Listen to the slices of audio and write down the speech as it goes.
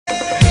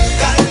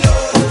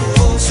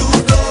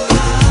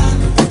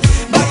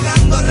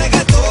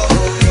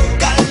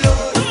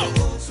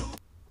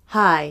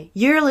Hi,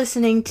 you're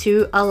listening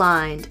to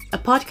Aligned, a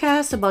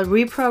podcast about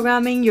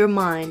reprogramming your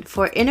mind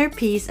for inner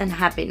peace and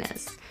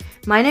happiness.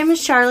 My name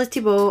is Charlotte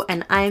Thibault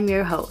and I am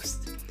your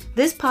host.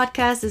 This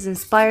podcast is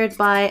inspired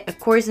by A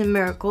Course in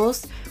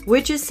Miracles,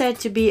 which is said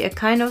to be a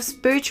kind of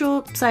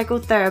spiritual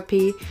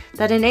psychotherapy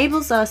that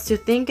enables us to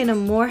think in a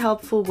more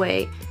helpful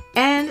way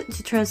and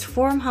to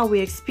transform how we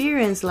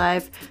experience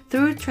life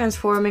through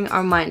transforming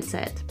our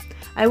mindset.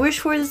 I wish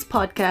for this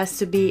podcast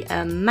to be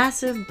a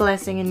massive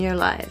blessing in your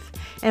life,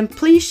 and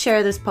please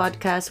share this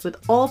podcast with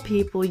all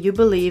people you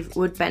believe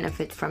would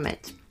benefit from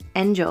it.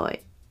 Enjoy!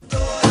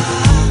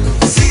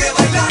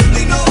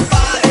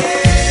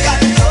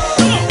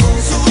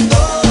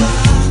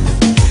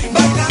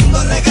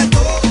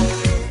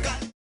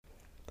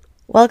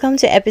 Welcome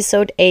to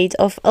episode 8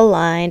 of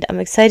Aligned.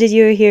 I'm excited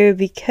you're here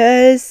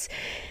because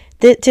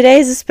today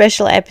is a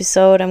special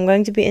episode. I'm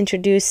going to be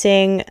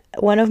introducing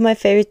one of my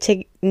favorite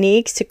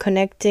techniques to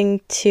connecting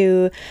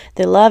to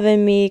the love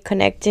in me,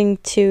 connecting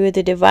to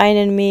the divine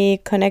in me,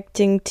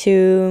 connecting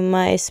to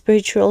my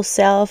spiritual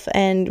self,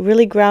 and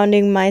really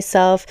grounding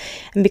myself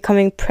and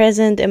becoming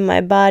present in my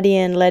body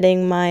and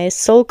letting my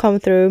soul come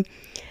through.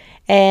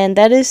 And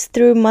that is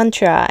through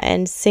mantra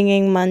and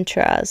singing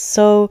mantras.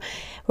 So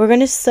we're going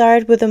to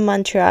start with a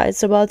mantra.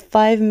 It's about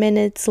 5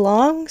 minutes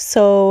long,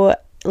 so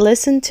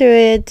listen to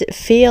it,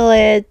 feel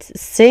it,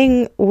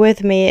 sing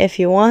with me if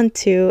you want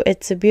to.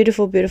 It's a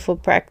beautiful, beautiful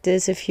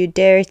practice if you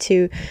dare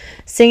to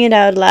sing it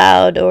out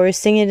loud or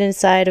sing it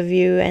inside of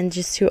you, and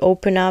just to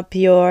open up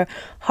your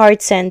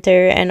heart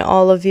center and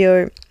all of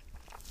your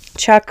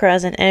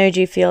chakras and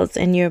energy fields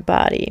in your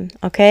body.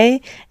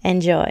 Okay?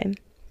 Enjoy.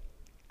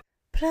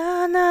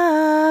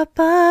 Prana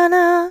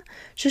Pana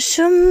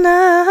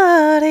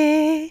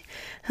Shushumnari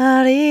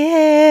Hari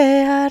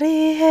He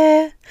Hari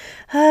He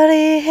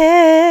Hari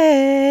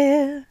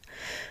He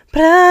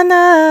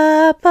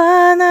Prana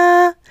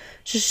Pana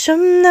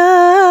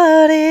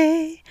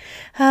Shushumnari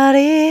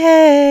Hari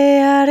He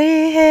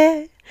Hari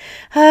He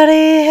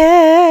Hari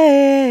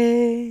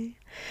He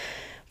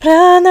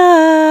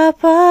Prana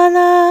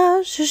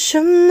Pana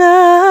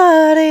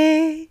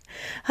Shushumnari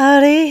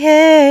Hari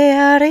He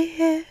Hari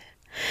He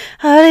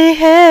Hari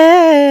He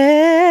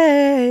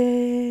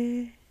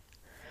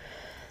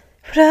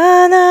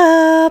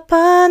Prana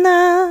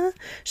Pana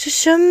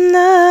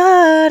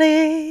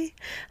Shushumnari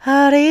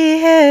Hari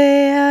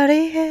He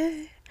Hari He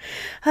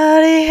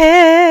Hari He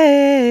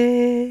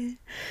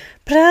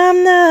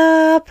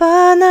Prana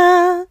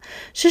Pana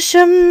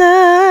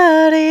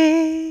Shushumnari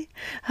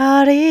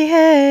Hari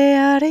He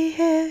Hari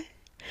He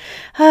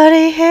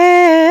Hari He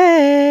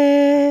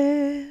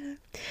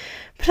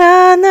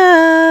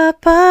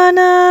Prana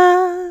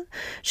Pana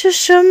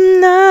Shushumnari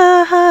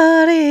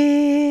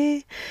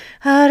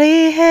Hari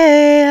He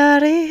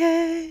Hari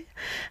He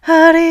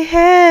Hari He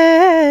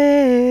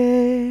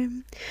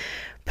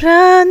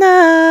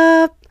Prana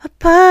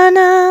Pana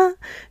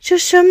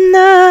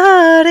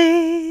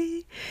Shushumnari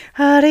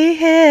Hari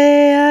He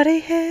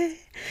Hari He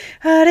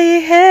Hari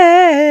He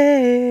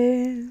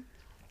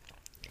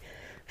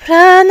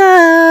Prana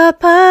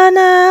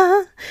Pana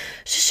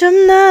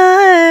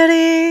Shushumnari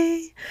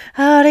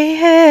Hari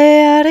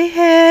He Hari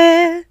He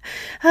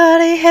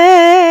Hari He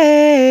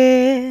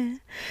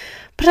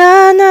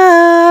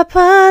Prana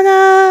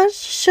Pana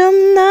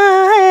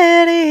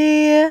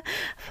Shushumnari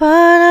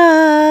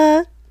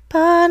Pana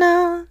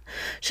Pana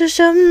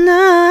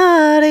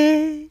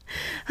Shushumnari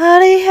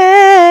Hari He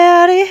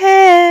Hari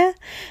He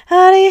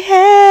Hari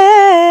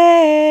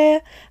He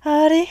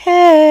Hari He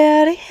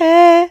Hari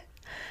He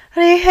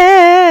Hari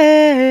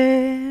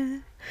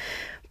He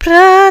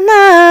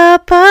Prana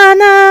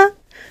Pana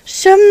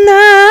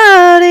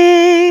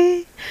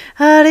Shushumnari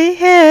Hari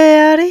He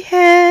Hari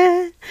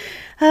He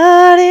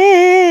Hari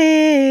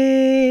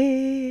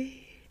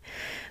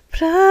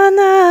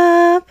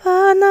Prana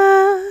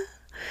Pana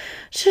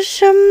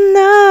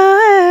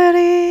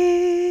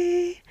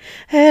Shushumnari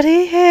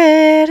Hari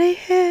He Hari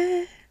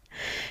He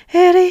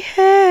Hari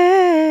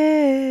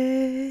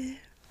He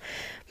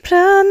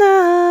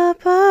Prana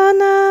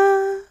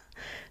Pana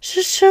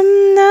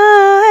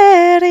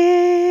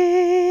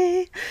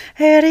Shushumnari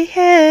Hari He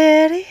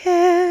Hari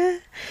He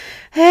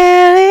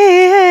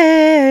Hari He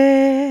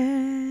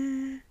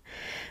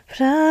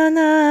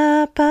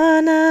Prana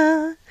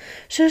Pana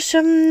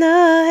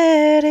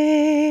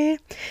Shushumnari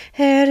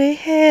Hari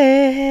He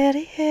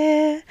Hari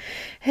He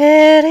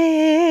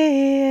Hari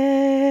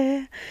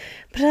He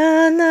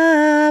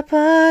Prana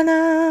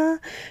Pana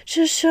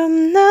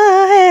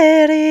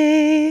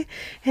Shushumnari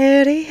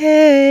Hari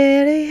He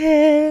Hari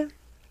He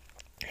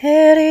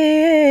Hari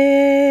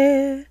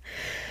He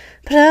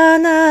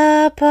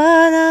Prana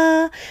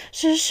Pana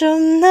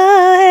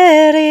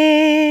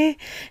Shushumnari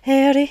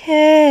Hari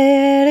He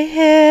Hari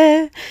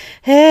He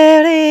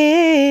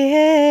Hari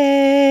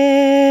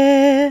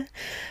He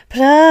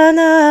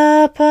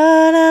Prana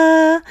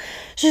Pana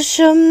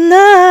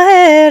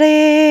Shushumnari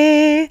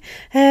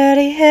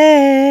Hari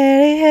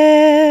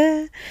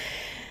He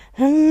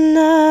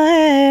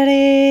Hari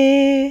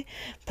He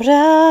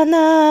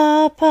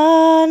Prana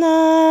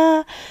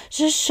Pana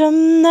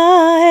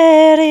Shishumna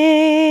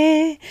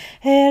Heri,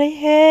 Heri,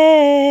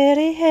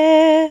 Heri,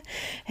 Heri,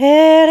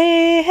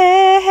 Heri,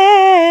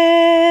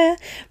 Heri,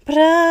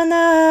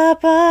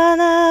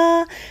 Pranapana.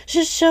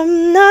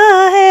 Shishumna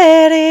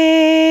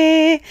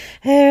Heri,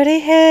 Heri,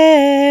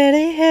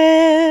 Heri,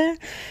 Heri,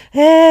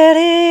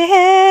 Heri,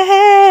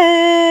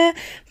 Heri,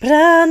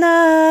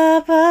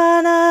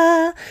 Pranapana.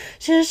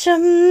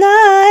 Shishumna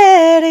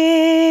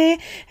Heri,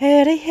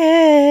 Heri,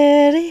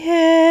 Heri,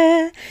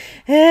 Heri,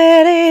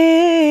 Heri,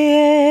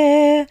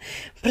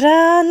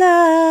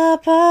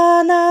 Pranapana.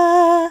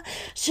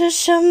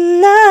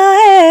 Shishumna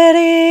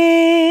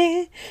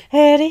Heri,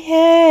 Heri,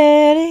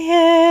 Heri,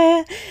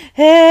 Heri,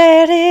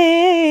 Heri,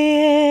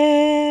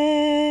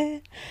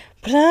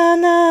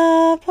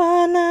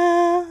 Pranapana.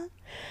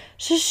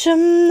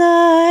 Shishumna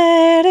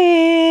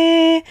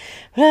Heri,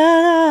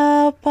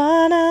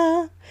 Pranapana.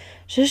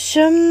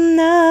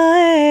 Shishumna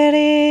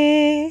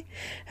Heri,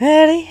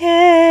 Heri,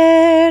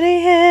 Heri,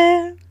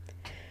 Heri,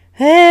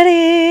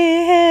 Heri,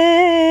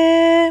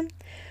 Heri,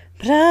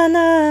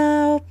 Pranapana.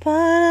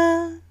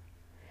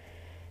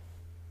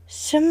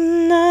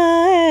 Shishumna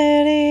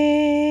Heri,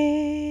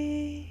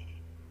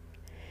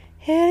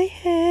 Heri,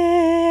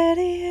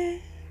 Heri,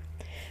 Heri,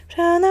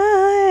 Prana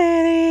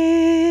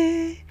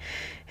Heri,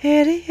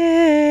 Heri,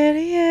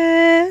 Heri,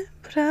 Heri,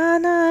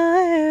 Prana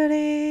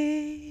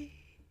Heri.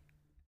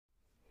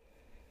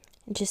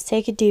 Just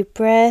take a deep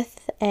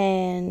breath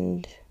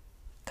and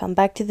come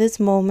back to this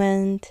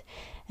moment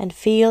and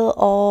feel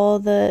all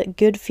the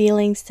good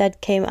feelings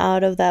that came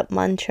out of that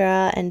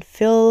mantra, and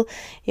fill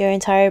your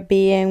entire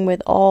being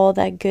with all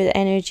that good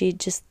energy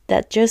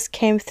that just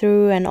came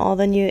through, and all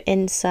the new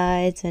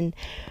insights and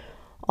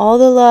all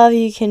the love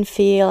you can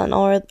feel, and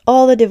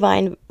all the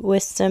divine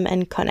wisdom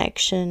and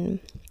connection.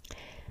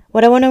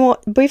 What I want to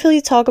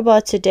briefly talk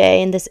about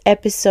today in this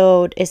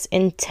episode is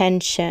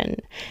intention.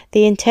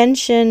 The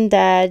intention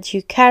that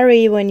you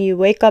carry when you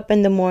wake up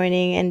in the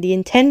morning, and the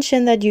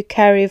intention that you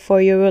carry for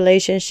your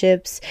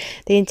relationships,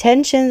 the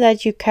intention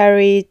that you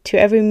carry to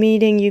every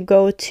meeting you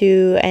go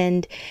to,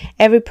 and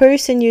every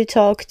person you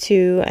talk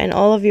to, and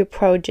all of your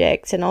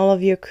projects and all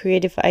of your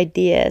creative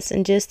ideas,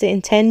 and just the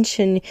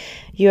intention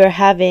you're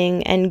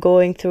having and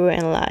going through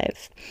in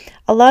life.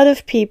 A lot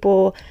of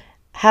people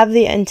have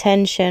the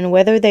intention,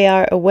 whether they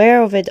are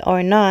aware of it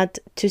or not,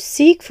 to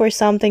seek for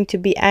something to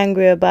be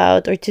angry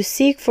about, or to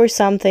seek for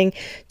something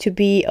to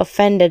be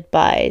offended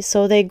by.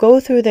 So they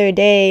go through their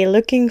day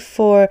looking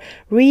for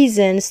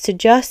reasons to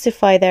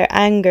justify their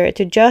anger,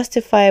 to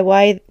justify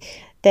why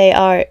they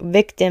are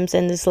victims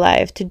in this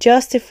life, to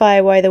justify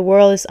why the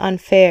world is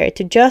unfair,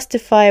 to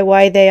justify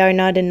why they are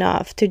not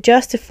enough, to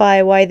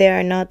justify why they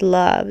are not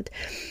loved.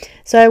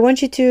 So I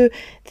want you to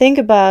think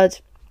about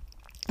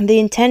the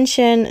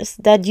intentions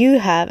that you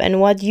have,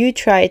 and what you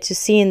try to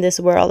see in this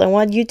world, and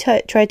what you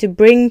try to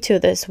bring to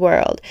this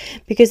world,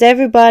 because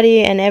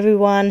everybody and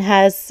everyone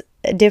has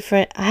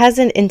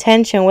an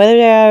intention, whether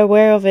they are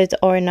aware of it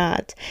or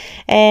not.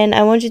 And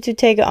I want you to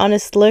take an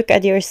honest look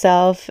at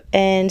yourself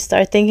and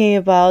start thinking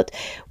about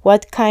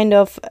what kind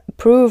of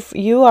proof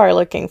you are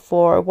looking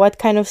for, what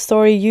kind of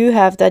story you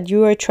have that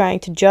you are trying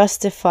to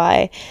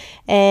justify,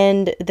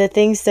 and the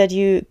things that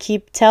you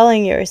keep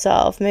telling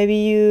yourself. Maybe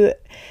you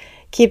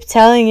keep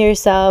telling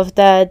yourself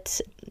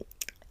that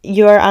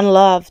you are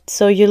unloved,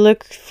 so you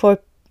look for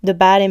the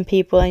bad in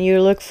people, and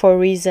you look for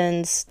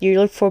reasons, you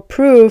look for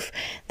proof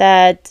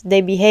that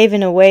they behave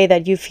in a way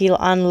that you feel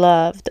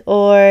unloved.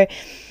 Or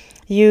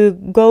you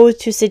go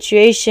to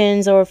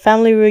situations or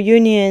family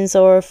reunions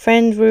or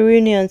friend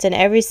reunions, and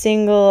every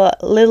single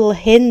little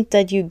hint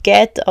that you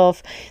get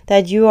of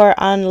that you are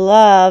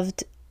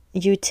unloved,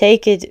 you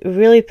take it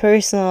really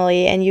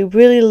personally, and you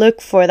really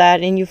look for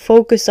that, and you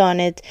focus on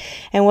it,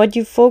 and what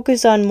you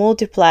focus on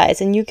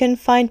multiplies, and you can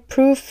find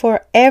proof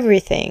for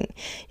everything.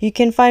 You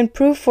can find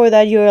proof for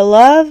that you're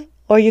loved,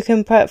 or you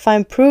can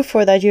find proof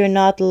for that you're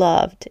not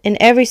loved. In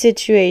every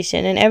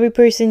situation, in every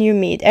person you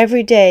meet,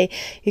 every day,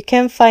 you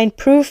can find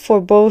proof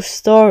for both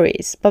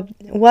stories. But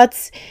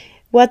what's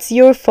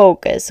your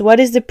focus? What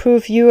is the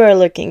proof you are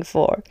looking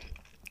for?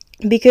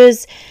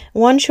 Because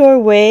one sure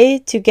way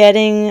to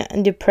getting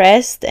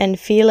depressed and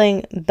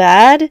feeling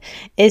bad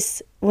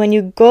is when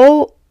you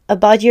go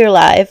about your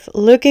life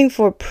looking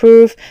for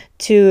proof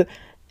to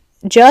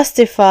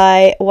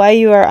justify why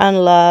you are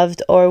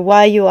unloved, or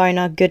why you are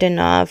not good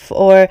enough,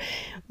 or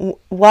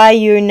why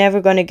you're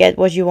never going to get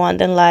what you want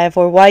in life,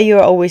 or why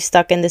you're always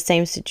stuck in the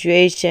same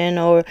situation,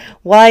 or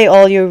why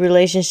all your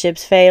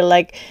relationships fail.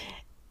 Like,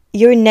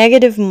 your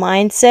negative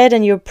mindset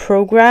and your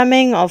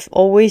programming of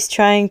always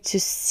trying to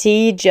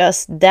see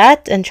just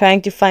that, and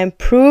trying to find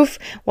proof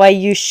why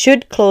you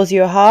should close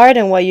your heart,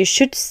 and why you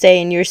should stay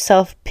in your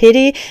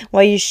self-pity,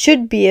 why you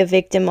should be a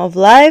victim of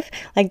life,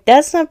 like,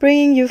 that's not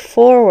bringing you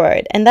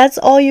forward. And that's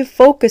all you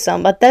focus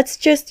on, but that's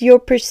just your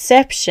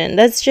perception.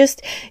 That's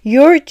just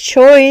your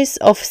choice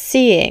of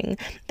seeing.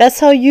 That's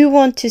how you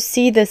want to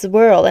see this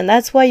world, and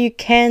that's why you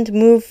can't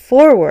move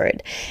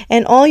forward.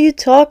 And all you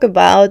talk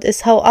about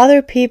is how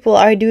other people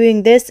are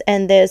doing this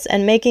and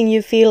making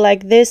you feel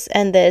like this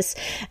and this.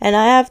 And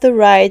I have the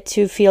right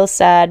to feel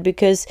sad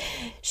because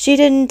she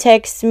didn't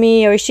text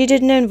me or she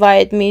didn't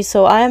invite me,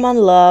 so I'm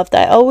unloved.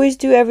 I always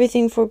do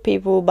everything for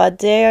people, but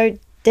they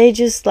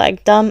just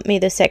like dump me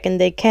the second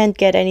they can't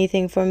get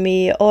anything from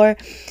me. Or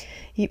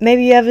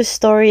maybe you have a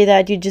story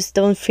that you just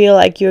don't feel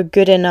like you're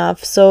good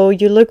enough, so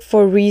you look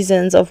for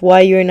reasons of why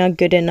you're not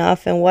good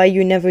enough and why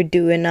you never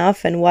do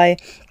enough and why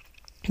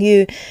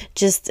you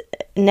just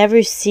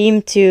never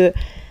seem to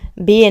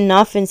be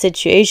enough in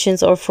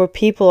situations or for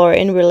people or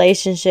in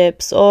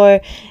relationships.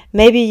 Or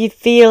maybe you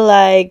feel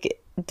like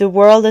the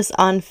world is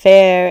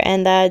unfair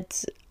and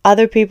that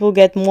other people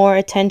get more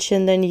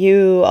attention than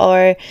you,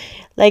 or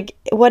like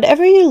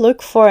whatever you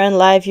look for in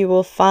life you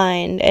will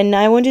find. And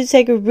I want you to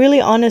take a really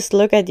honest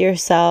look at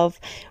yourself.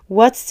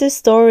 What's the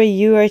story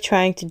you are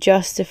trying to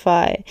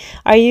justify?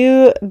 Are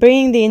you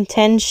bringing the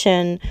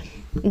intention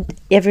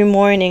every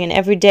morning and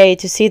every day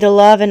to see the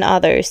love in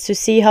others, to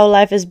see how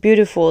life is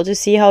beautiful, to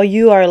see how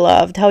you are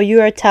loved, how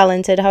you are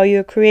talented, how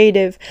you're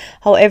creative,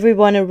 how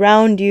everyone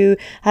around you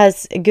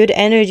has good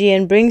energy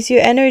and brings you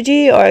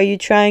energy? Or are you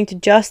trying to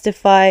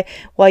justify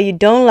why you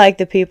don't like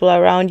the people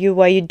around you,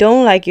 why you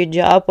don't like your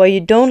job, why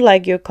you don't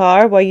like your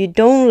car, why you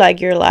don't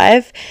like your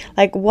life?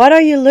 Like, what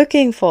are you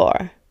looking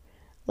for?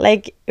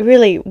 Like,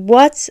 really,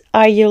 what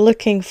are you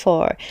looking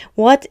for?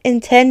 What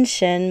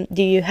intention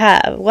do you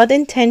have? What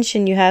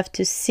intention you have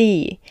to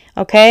see,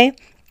 okay?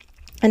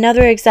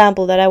 Another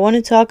example that I want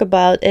to talk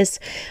about is,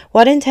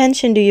 what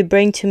intention do you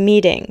bring to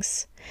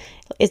meetings?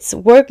 It's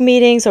work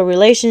meetings or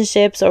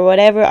relationships or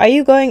whatever. Are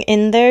you going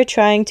in there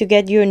trying to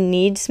get your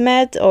needs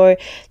met, or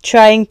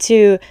trying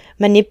to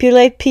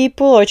manipulate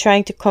people, or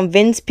trying to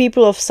convince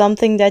people of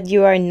something that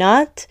you are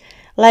not?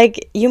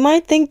 Like, you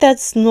might think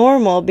that's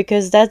normal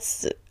because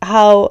that's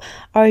how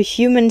our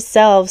human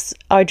selves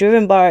are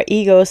driven by our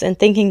egos and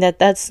thinking that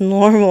that's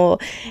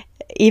normal,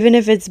 even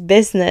if it's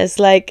business.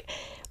 Like,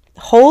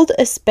 hold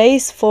a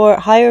space for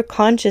higher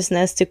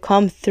consciousness to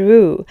come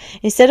through.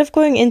 Instead of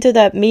going into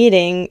that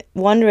meeting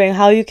wondering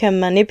how you can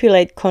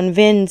manipulate,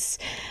 convince,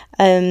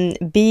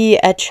 be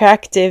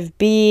attractive,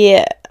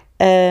 be,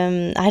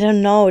 I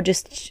don't know,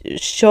 just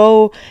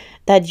show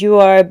that you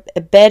are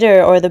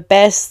better or the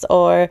best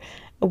or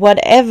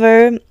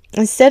whatever.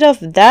 Instead of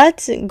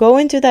that, go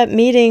into that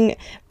meeting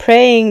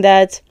praying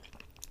that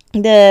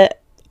the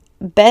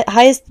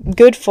highest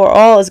good for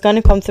all is going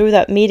to come through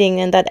that meeting,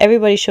 and that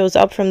everybody shows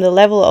up from the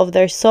level of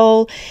their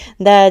soul,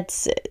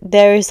 that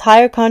there is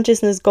higher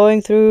consciousness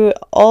going through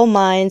all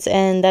minds,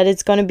 and that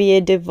it's going to be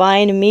a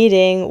divine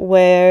meeting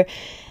where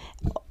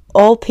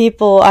all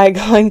people are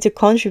going to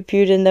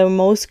contribute in their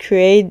most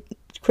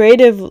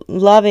creative,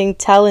 loving,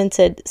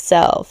 talented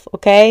self,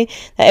 okay?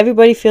 That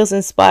everybody feels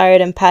inspired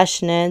and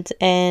passionate,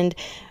 and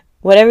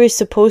whatever is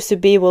supposed to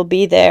be will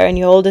be there, and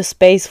you hold a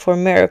space for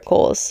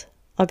miracles,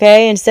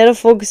 okay? Instead of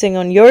focusing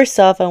on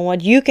yourself and what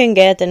you can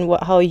get and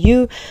how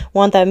you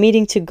want that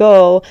meeting to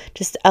go,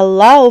 just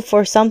allow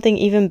for something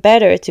even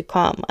better to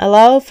come.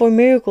 Allow for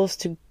miracles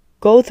to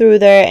go through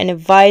there and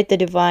invite the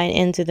divine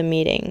into the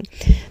meeting.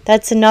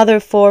 That's another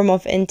form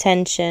of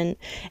intention,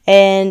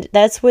 and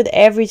that's with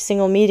every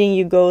single meeting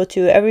you go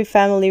to, every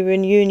family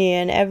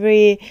reunion,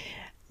 every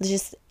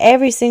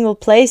single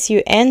place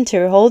you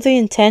enter. Hold the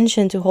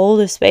intention to hold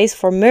a space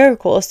for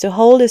miracles, to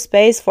hold a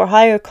space for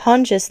higher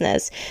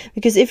consciousness.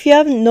 Because if you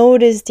haven't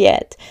noticed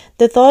yet,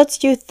 the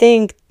thoughts you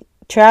think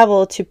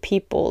travel to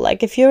people.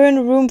 Like, if you're in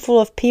a room full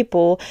of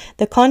people,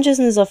 the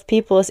consciousness of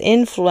people is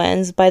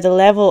influenced by the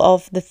level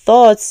of the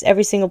thoughts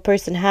every single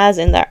person has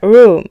in that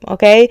room,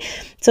 okay?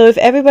 So if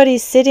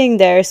everybody's sitting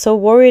there so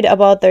worried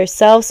about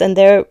themselves and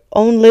their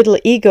own little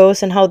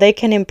egos and how they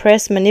can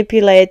impress,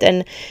 manipulate,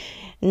 and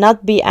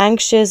not be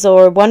anxious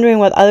or wondering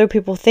what other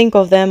people think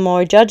of them,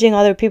 or judging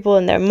other people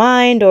in their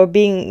mind, or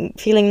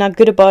feeling not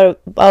good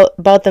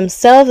about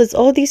themselves, it's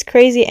all these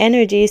crazy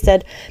energies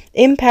that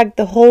impact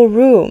the whole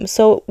room.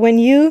 So when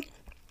you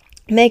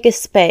make a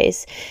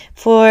space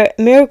for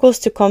miracles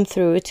to come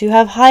through, to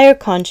have higher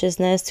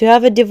consciousness, to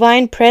have a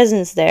divine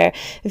presence there,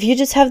 if you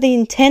just have the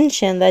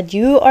intention that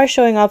you are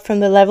showing up from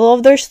the level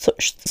of their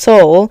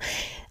soul,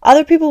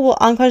 other people will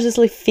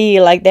unconsciously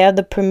feel like they have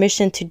the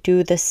permission to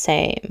do the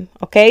same,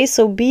 okay?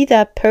 So be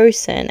that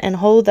person and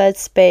hold that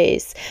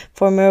space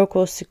for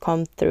miracles to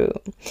come through.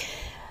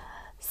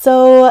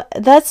 So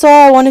that's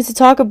all I wanted to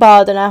talk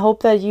about, and I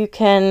hope that you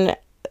can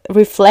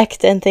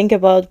reflect and think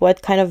about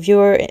what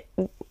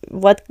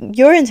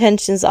your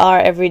intentions are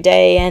every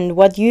day, and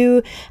what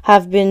you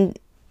have been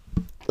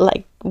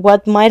like,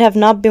 what might have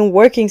not been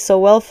working so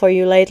well for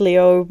you lately,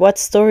 or what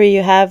story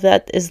you have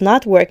that is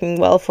not working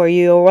well for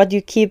you, or what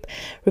you keep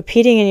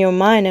repeating in your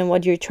mind and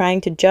what you're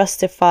trying to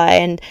justify,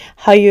 and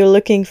how you're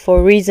looking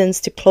for reasons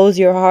to close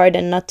your heart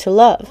and not to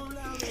love.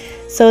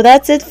 So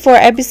that's it for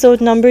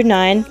episode number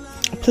 9.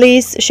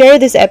 Please share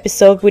this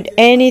episode with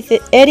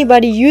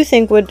anybody you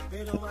think would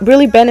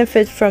really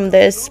benefit from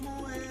this.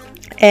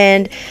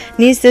 and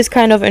needs this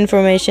kind of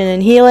information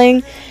and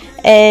healing.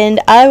 And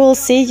I will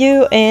see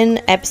you in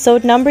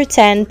episode number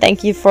 10.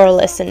 Thank you for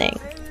listening.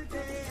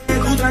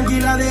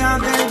 Tranquila,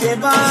 déjate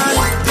llevar.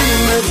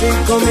 Dime si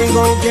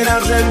conmigo quieres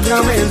hacer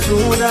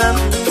travesura,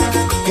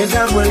 que se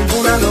ha vuelto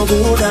una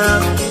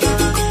locura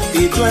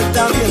y tú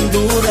estás bien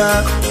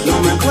dura, no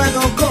me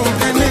puedo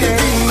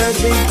contener. Dime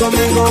si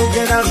conmigo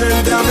quieres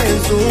hacer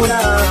travesura,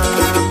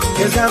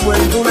 que se ha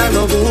vuelto una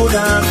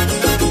locura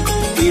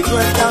y tú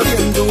estás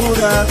bien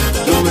dura,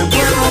 no me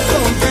puedo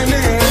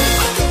contener,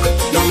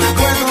 no me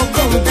puedo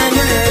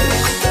contener,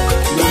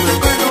 no me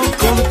puedo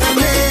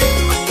contener,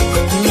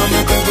 no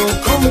me puedo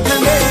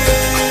contener.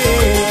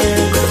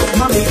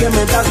 Mami, ¿qué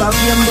me estás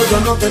haciendo? Yo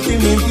no te estoy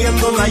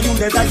mintiendo. No hay un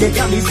detalle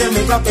que a mí se me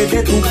escape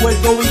de tu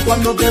cuerpo. Y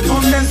cuando te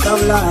pones a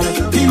hablar,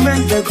 mi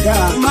mente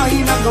está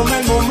imaginándome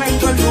el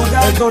momento, el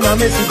lugar.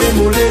 Perdóname si te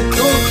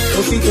molesto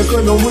o si te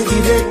sueno muy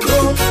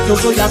directo. Yo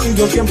soy así,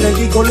 yo siempre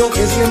digo lo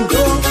que siento,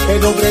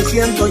 pero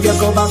presiento y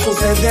eso va a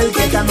suceder,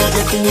 que esta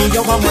noche tú y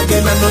yo vamos a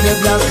llenarnos de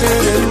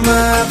placer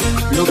más.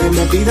 Lo que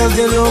me pidas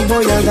yo lo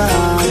voy a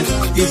dar,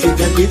 y si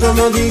te pido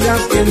no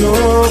digas que no.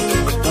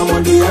 Vamos a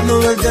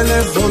olvidarnos del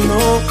teléfono.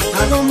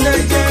 ¿A dónde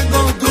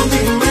llego? Tú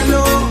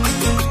dímelo.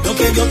 Lo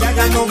que yo te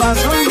haga no vas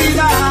a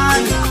olvidar.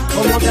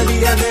 Como te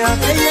dije,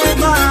 déjate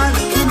llevar.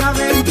 Una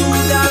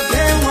aventura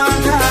te voy a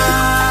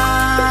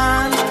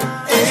dar.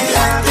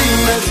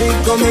 Dime si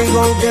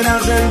conmigo quieres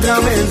hacer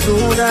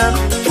travesura,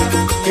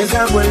 que se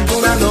ha vuelto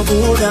una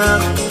locura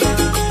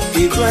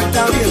y tú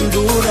estás bien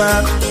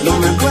dura, no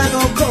me puedo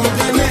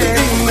contener.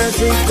 Dime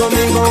si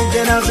conmigo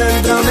quieres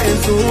hacer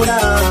travesura,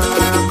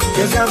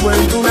 que se ha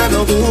vuelto una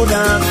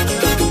locura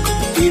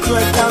y tú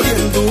estás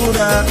bien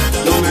dura,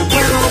 no me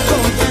puedo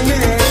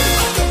contener,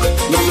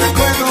 no me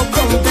puedo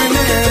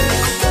contener,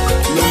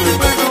 no me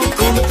puedo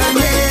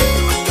contener,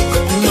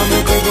 no me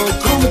puedo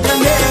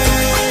contener.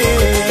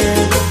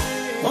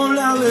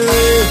 Hola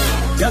bebé,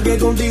 ya que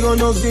contigo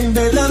no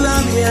sirve la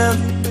labia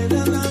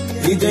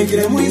y te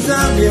crees muy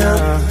sabia,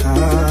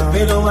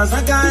 pero vas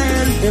a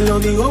caer, te lo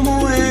digo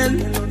mujer,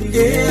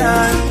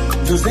 yeah.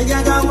 Yo sé que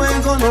acabo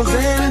de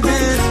conocerte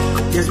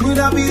y es muy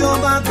rápido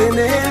para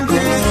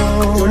tenerte.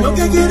 Yo lo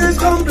que quiero es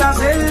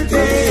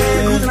complacerte.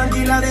 Tú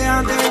tranquila,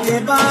 déjate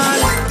llevar.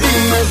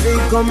 Dime si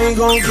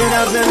conmigo quieres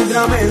hacer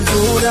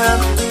travesura,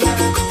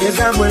 que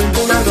se ha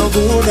vuelto una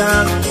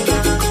locura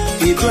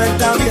y tú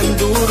estás bien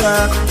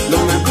dura,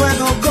 no me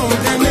puedo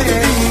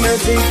contener. Dime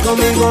si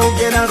conmigo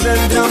quieres hacer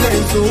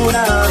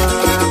travesura,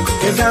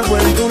 que se ha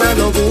vuelto una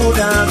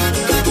locura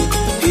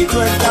y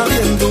tú estás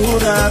bien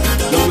dura,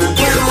 no me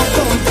puedo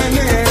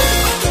contener,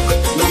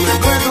 no me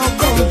puedo